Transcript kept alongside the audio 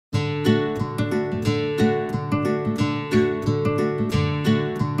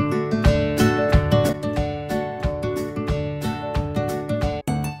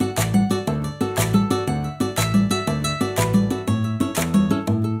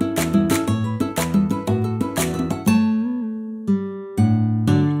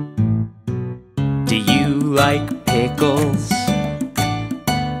popsicles?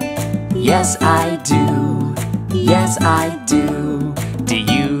 Yes, I do. Yes, I do. Do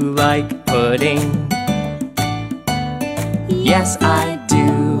you like pudding? Yes, I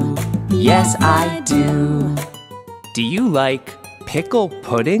do. Yes, I do. Do you like pickle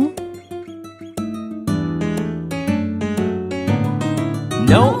pudding?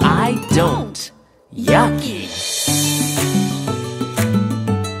 No, I don't. Yucky.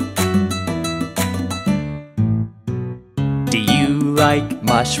 Do you like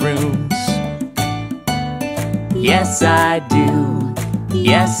mushrooms? Yes, I do.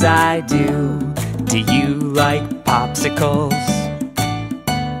 Yes, I do. Do you like popsicles?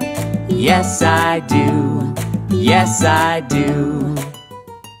 Yes, I do. Yes, I do.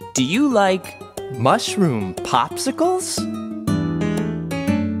 Do you like mushroom popsicles?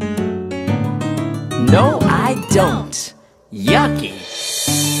 No, I don't. Yucky.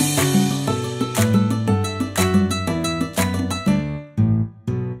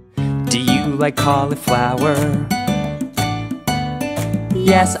 Do you like cauliflower?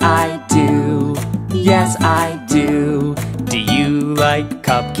 Yes, I do. Yes, I do. Do you like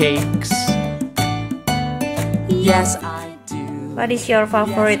cupcakes? Yes, I do. What is your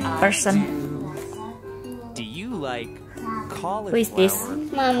favorite person? Do you like cauliflower? Who is this?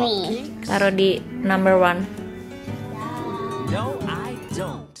 Mommy. Taruh di number 1. No, I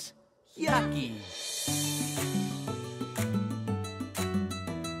don't. Yucky.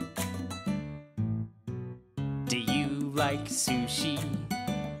 Do you like sushi?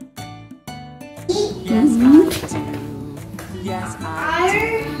 Yes, I do. Yes,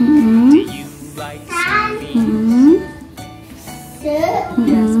 I do. Do you like smoothies?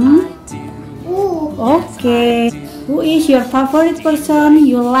 Yes, I do. Okay. Who is your favorite person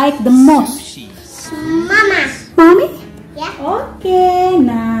you like the most? Mama. Mommy? Yeah. Okay.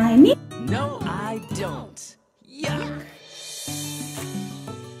 Nah, ini No, I don't. Yuck.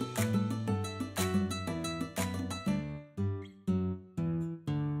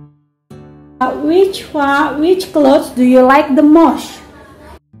 which clothes do you like the most?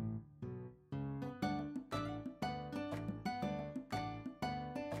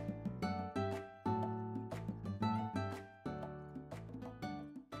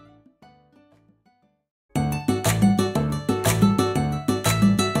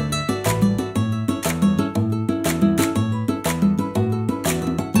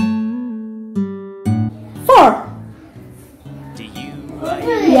 Four. Do you like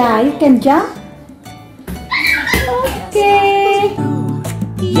Yeah, you can jump. Okay.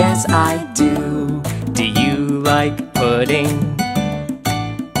 Yes, I do. Do you like pudding?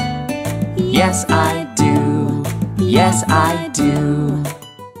 Yes, I do. Yes, I do.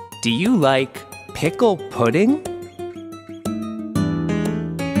 Do you like pickle pudding?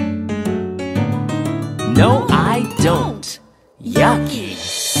 No, I don't. Yucky.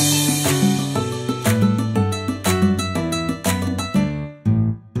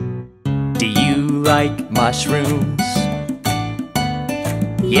 Do you like mushrooms?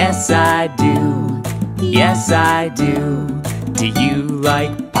 Yes, I do. Yes, I do. Do you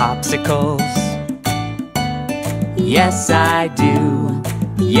like popsicles? Yes, I do.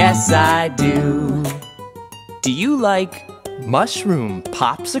 Yes, I do. Do you like mushroom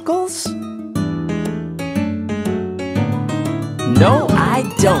popsicles? No, I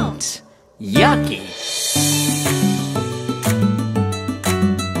don't. Yucky.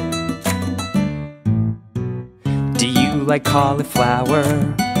 Do you like cauliflower?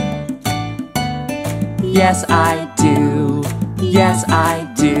 Yes, I do. Yes, I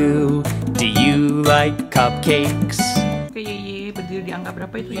do. Do you like cupcakes? Oke, Ye, berdiri di angka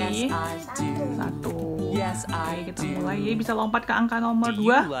berapa itu, Yes, Ye? I do. 1. Yes, Oke, I kita do. mulai. Ye bisa lompat ke angka nomor Do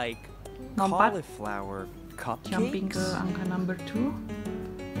you 2. like Lompat. cauliflower Jumping ke cupcakes? angka number 2.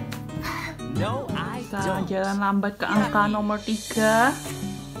 No, I Bisa don't. jalan lambat ke angka nomor 3.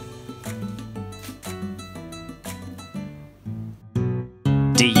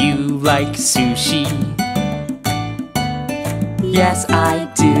 Do you like sushi? Yes, I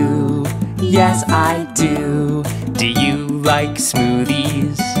do. Yes, I do. Do you like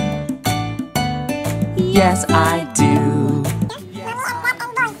smoothies? Yes, I do.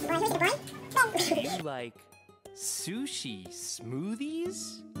 Do you like sushi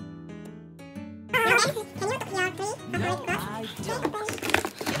smoothies? No, I don't.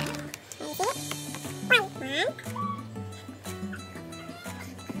 Okay,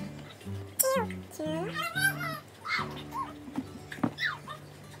 what is your favorite toy?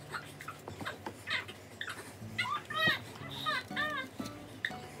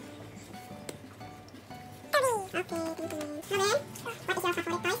 Can you get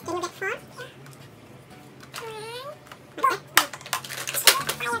 4? 1,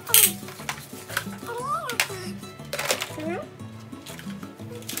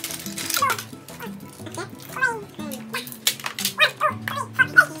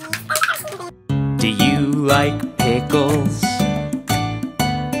 Do you like pickles?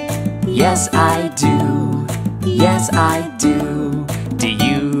 Yes, I do. Yes, I do. Do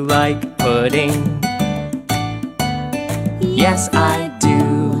you like pudding? Yes, I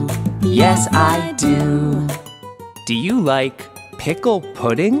do. Yes, I do. Do you like pickle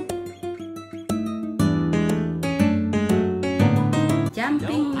pudding?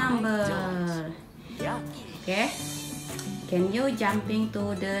 Jumping number. Okay. Can you jumping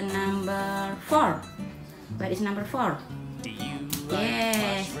to the number 4? Where is number 4? Do you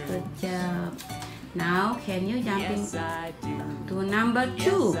Yes, good job. Now can you jumping Yes, I do. to number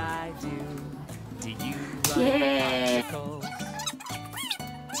 2? Yes, I do. Do you like Yeah. popsicles?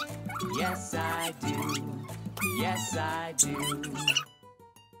 Yes, I do. Yes, I do.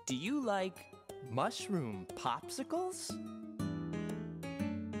 Do you like mushroom popsicles?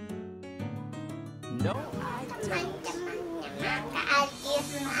 No, I don't.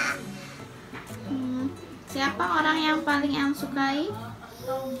 Siapa orang yang paling Ang sukai?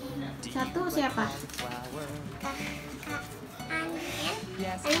 Satu siapa?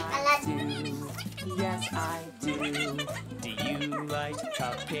 Yes, I do. Yes, I do. Do you like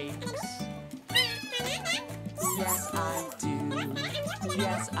cupcakes? Yes, I do.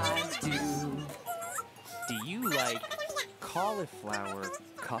 Yes, I do. Do you like cauliflower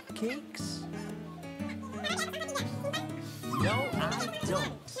cupcakes? No, I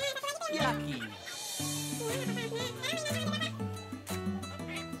don't. Yucky.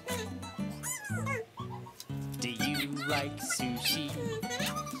 Do you like sushi?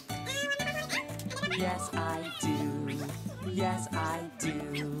 Yes, I do. Yes, I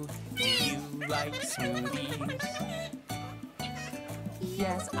do. Do you like smoothies?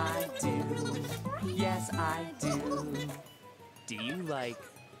 Yes, I do. Yes, I do. Do you like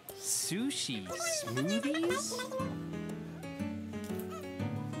sushi smoothies?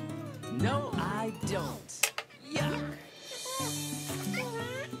 No, I don't. Yuck.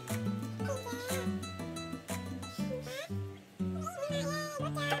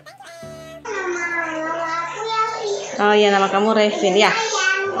 Oh ya, nama kamu Revin ya.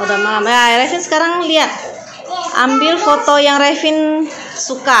 Udah malam. Ya, Revin sekarang lihat. Ambil foto yang Revin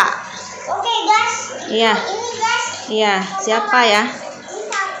suka. Oke guys, Iya. ini guys, Iya, siapa ya?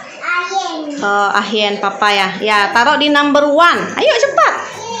 Ayen. Oh, Ahien papa ya. Ya, taruh di number 1. Ayo cepat.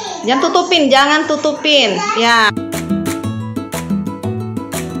 Jangan tutupin, jangan tutupin. Ya.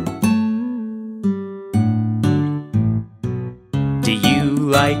 Do you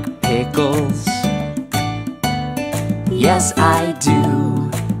like pickles? Yes, I do.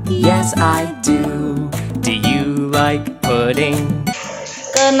 Yes, I do. Do you like pudding?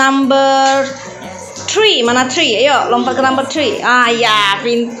 Ke number 3. Mana 3? Ayo, lompat ke number 3. Ah, ya,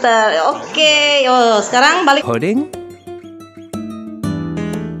 pinter. Oke. Yo, sekarang balik. Pudding?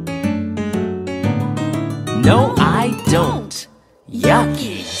 No, I don't.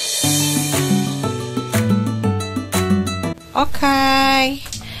 Yucky. Okay,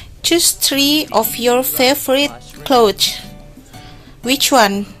 choose 3 of your favorite clothes. Which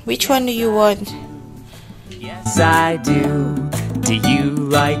one? Which one do you want? Yes, I do. Do you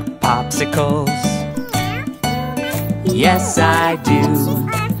like popsicles? Yes, I do.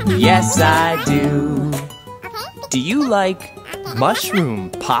 Yes, I do. Do you like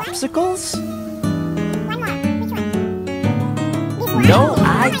mushroom popsicles? No,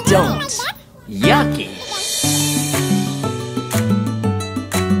 I don't. Yucky.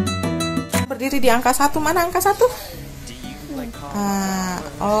 Berdiri di angka 1. Mana angka 1?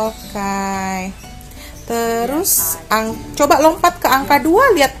 Oke. Terus coba lompat ke angka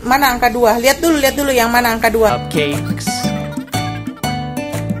 2. Lihat mana angka 2. Lihat dulu yang mana angka 2. Cupcakes.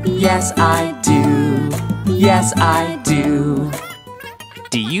 Yes, I do. Yes, I do.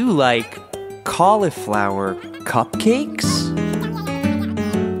 Do you like cauliflower cupcakes?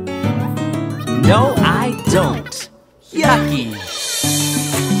 No, I don't. Yucky.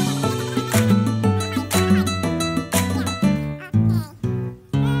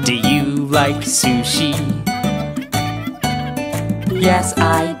 Do you like sushi? Yes,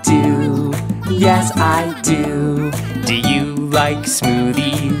 I do. Yes, I do. Do you like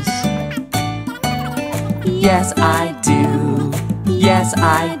smoothies? Yes, I do. Yes,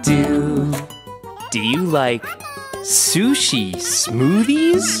 I do. Do you like sushi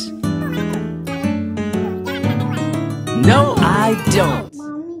smoothies? No, I don't.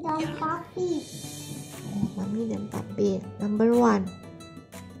 Mami dan papi. Mami dan papi. Number 1.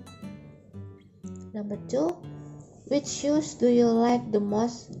 Number 2. Which shoes do you like the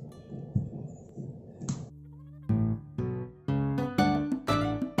most?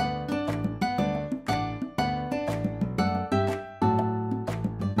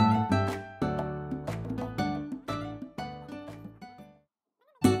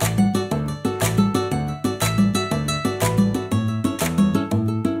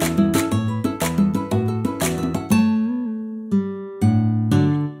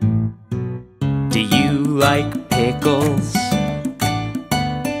 Do you like pickles?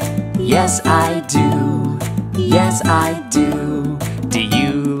 Yes, I do. Yes, I do. Do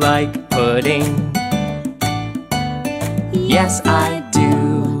you like pudding? Yes, I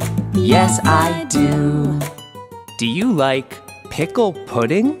do. Yes, I do. Do you like pickle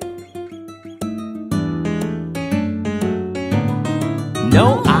pudding?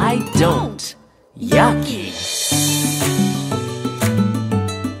 No, I don't. Yucky.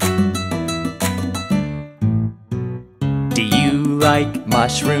 Do you like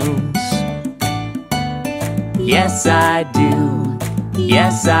mushrooms? Yes, I do.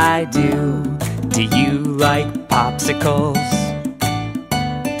 Yes, I do. Do you like popsicles?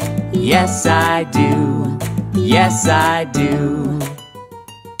 Yes, I do. Yes, I do.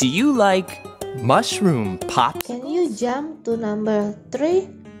 Do you like mushroom pops? Can you jump to number 3?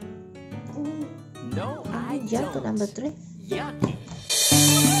 No, I Jump to don't. number 3. Yucky.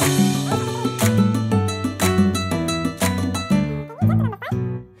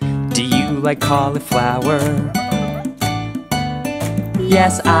 Do you like cauliflower?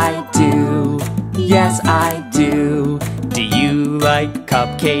 Yes, I do. Yes, I do. Do you like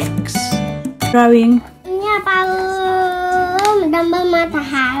cupcakes? Drawing. Ini apa? Gambar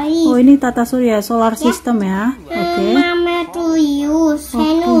matahari. Oh, ini tata surya, solar system ya. Oke. Merkurius,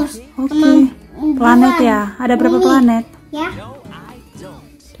 Venus. Oke. Planet ya. Ada berapa planet? Ya.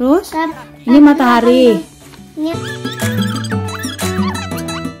 Terus? Ini matahari. Ini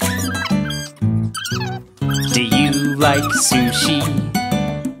Do you like sushi?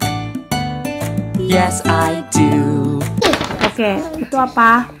 Yes, I do. Oke, itu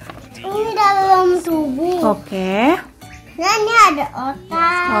apa? ini dalam tubuh. Oke. Dan ini ada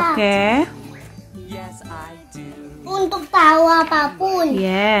otak. Oke. Yes, I do. Untuk tahu apapun.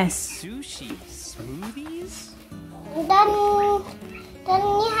 Yes. Sushi smoothies? Dan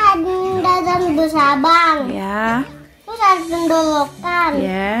ini ada dalam bersabang. Ya. Terus ada tenggorokan.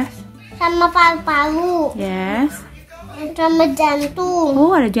 Yes. Sama paru-paru. Yes. Sama jantung.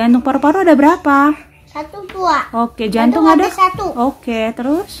 Oh, ada jantung, paru-paru ada berapa? 1, 2. Oke, jantung Jantung ada? ada 1. Oke,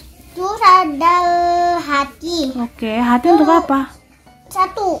 terus? Terus ada hati. Oke, hati untuk apa?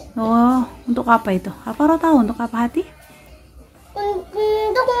 1. Oh, untuk apa itu? Apa tahu untuk apa hati?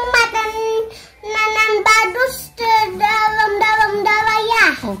 Untuk nanam badus ke dalam darah ya.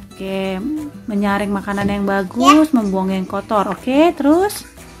 Oke, menyaring makanan yang bagus, membuang yang kotor. Oke, terus?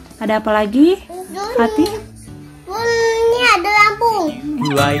 Ada apa lagi? Terus Hati? ini ada lambung.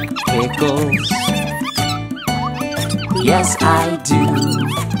 You like pickles? Yes, I do.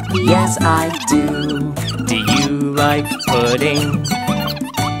 Yes, I do. Do you like pudding?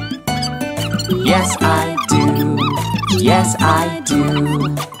 Yes, I do. Yes, I do.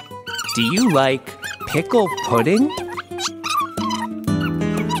 Do you like pickle pudding?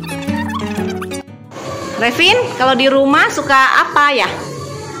 Revin, kalau di rumah suka apa ya?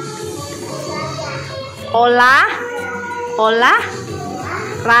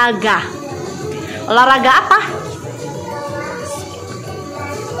 Olahraga. Olahraga apa?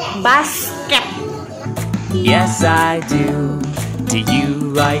 Basket. Yes, I do. Do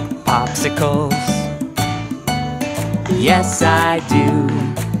you like popsicles? Yes, I do.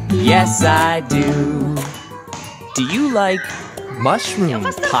 Yes, I do. Do you like mushroom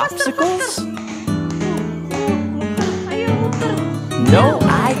popsicles? No,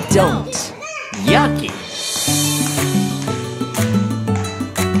 I don't. Yucky.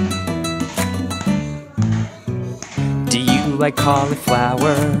 Do you like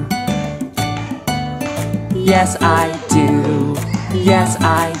cauliflower? Yes, I do. Yes,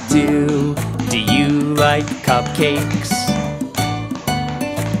 I do. Do you like cupcakes?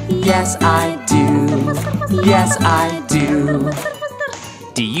 Yes, I do. Yes, I do.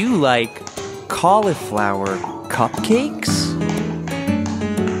 Do you like cauliflower cupcakes?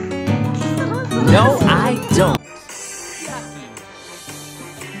 No, I don't.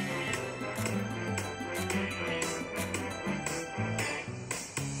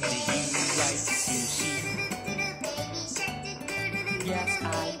 Yes,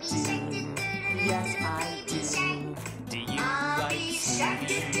 I do. Yes, I do. Do you like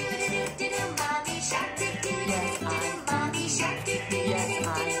smoothies? Yes, I do.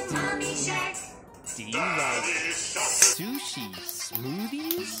 Yes, I do. Do you like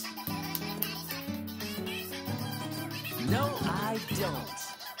don't.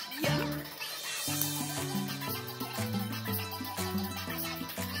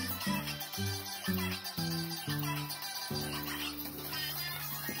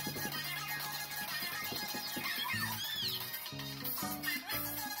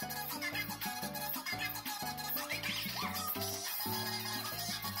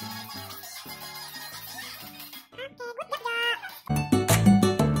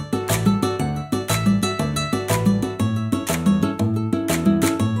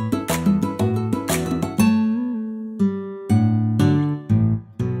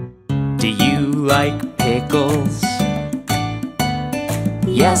 Do you like pickles?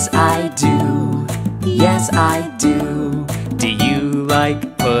 Yes, I do. Yes, I do. Do you like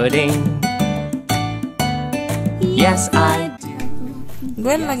pudding? Yes, I do.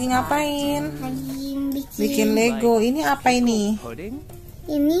 Gwen lagi ngapain? Lagi Bikin Lego. Ini apa ini? Pudding?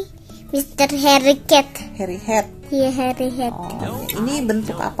 ini Mr. Harry Cat. Harry Hat. Iya, Harry Cat. Oh, ini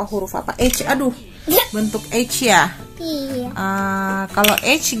bentuk apa? Huruf apa? H. Aduh, bentuk H ya. Iya. Kalau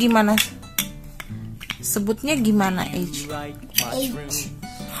H gimana? Sebutnya gimana H? Like H.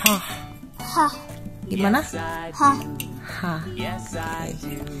 Hah. Hah. Gimana? Hah. Hah. Yes, I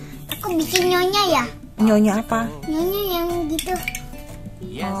do. Aku bikin nyonya ya. Nyonya apa? Nyonya yang gitu.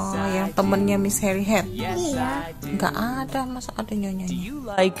 Yes, Oh, yang temennya Miss Harry Hat. yes, Iya. I do. Nggak ada, masa ada Do nyonyanya? you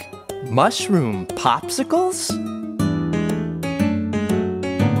like mushroom popsicles?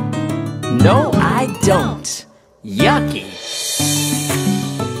 No, I don't. Yucky.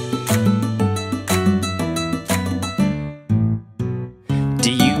 Do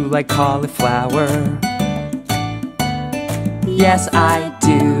you like cauliflower? Yes, I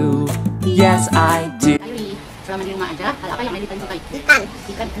do. Yes, I do. Ayo, selama di rumah aja, hal apa yang Melita sukai? Ikan.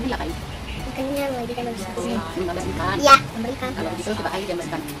 Ikan, ini apa ini? Ikannya mau ikan bagus. Ini gambar ikan. Iya, gambar ikan. Kalau begitu coba air gambar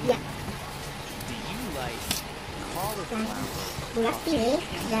ikan. Iya. Do you like cauliflower? Bulat ini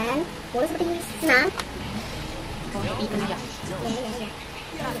dan bola seperti senam. Oh, ikan aja. Ya.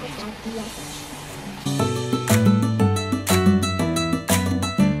 Iya.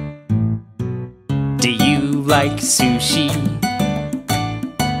 Do you like sushi?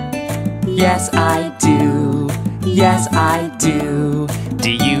 Yes, I do. Yes, I do.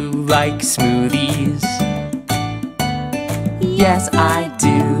 Do you like smoothies? Yes, I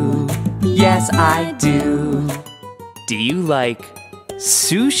do. Yes, I do. Do you like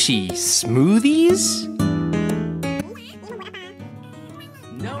sushi smoothies?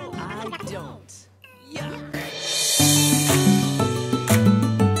 No, I don't.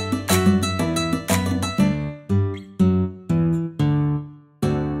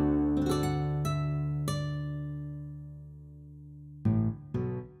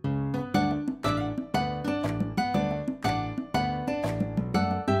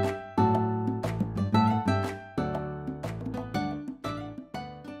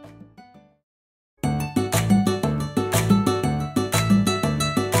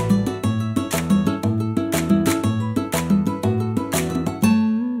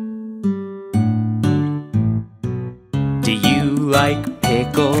 Do you like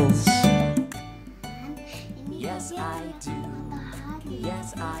pickles? Yes, I do.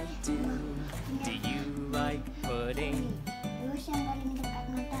 Yes, I do. Do you like pudding? Terus yang paling dekat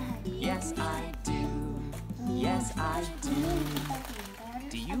matahari. Yes, I do. Yes, I do.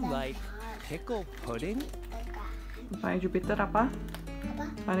 Do you like pickle pudding? Planet Jupiter apa?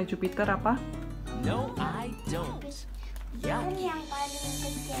 Planet Jupiter apa? No, I don't. Yucky. Yang paling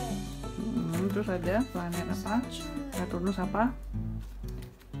kecil. Terus ada planet apa? Saturnus apa?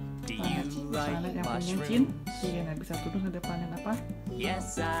 Do you like Planet yang punya jin. mushrooms? Iya, nggak bisa Saturnus ada planet apa?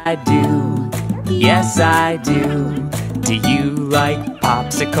 Yes, I do. Yes, I do. Do you like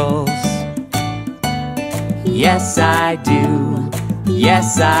popsicles? Yes, I do.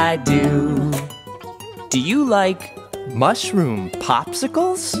 Yes, I do. Do you like mushroom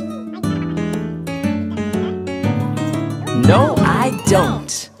popsicles? No, I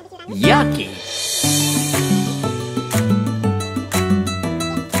don't. Yucky.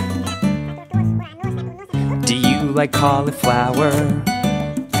 Do you like cauliflower?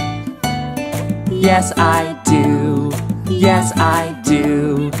 Yes, I do. Yes, I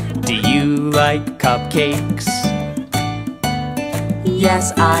do. Do you like cupcakes?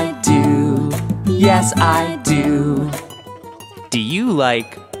 Yes, I do. Yes, I do. Do you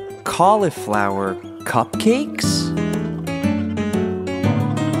like cauliflower cupcakes?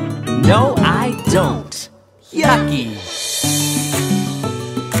 No, I don't. Yucky.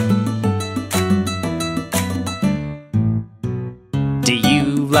 Do you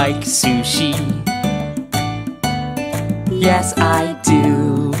like sushi? Yes, I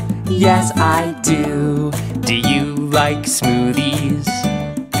do. Yes, I do. Do you like like smoothies?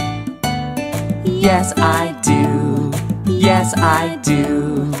 Yes, I do. Yes, I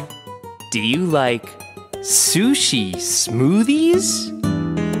do. Do you like sushi smoothies?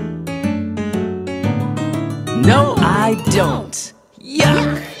 No, I don't.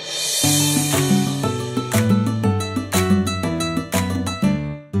 Yuck!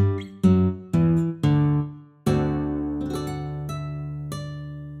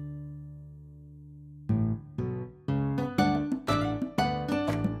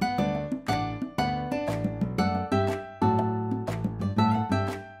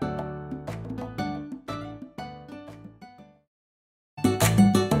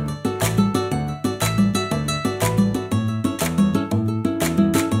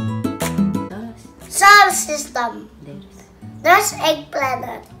 Solar system. There's There's eight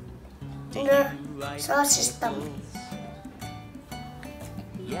planets in the solar system.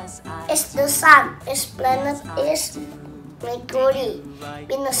 Yes, I It's the sun. Its planet is Mercury,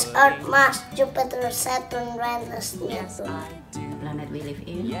 Venus, Earth, Mars, Jupiter, Saturn, Uranus, Neptune. planet we live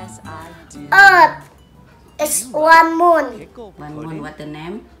in. Yes, I do. Earth is one moon. One moon, what the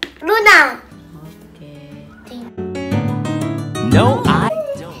name? Luna. Okay. No, I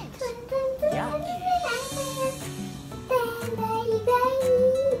don't. Yuck.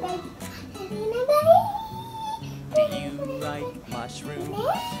 Do you like mushrooms?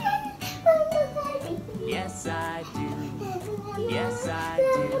 Yes, I do. Yes, I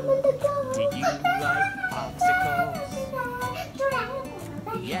do. Do you like popsicles?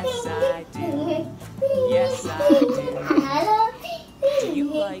 Yes, I do. Yes, I do. Do you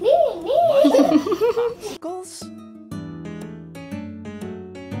like mushroom popsicles?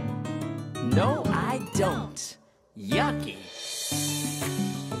 No, I don't. Yucky.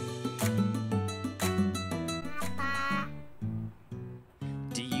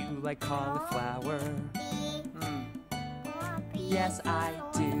 Do you like cauliflower? Yes, I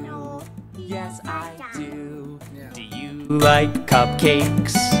do. Yes, I do. Do you like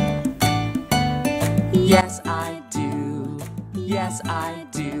cupcakes? Yes, I do. Yes, I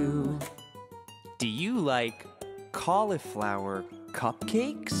do. Do you like cauliflower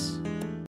cupcakes?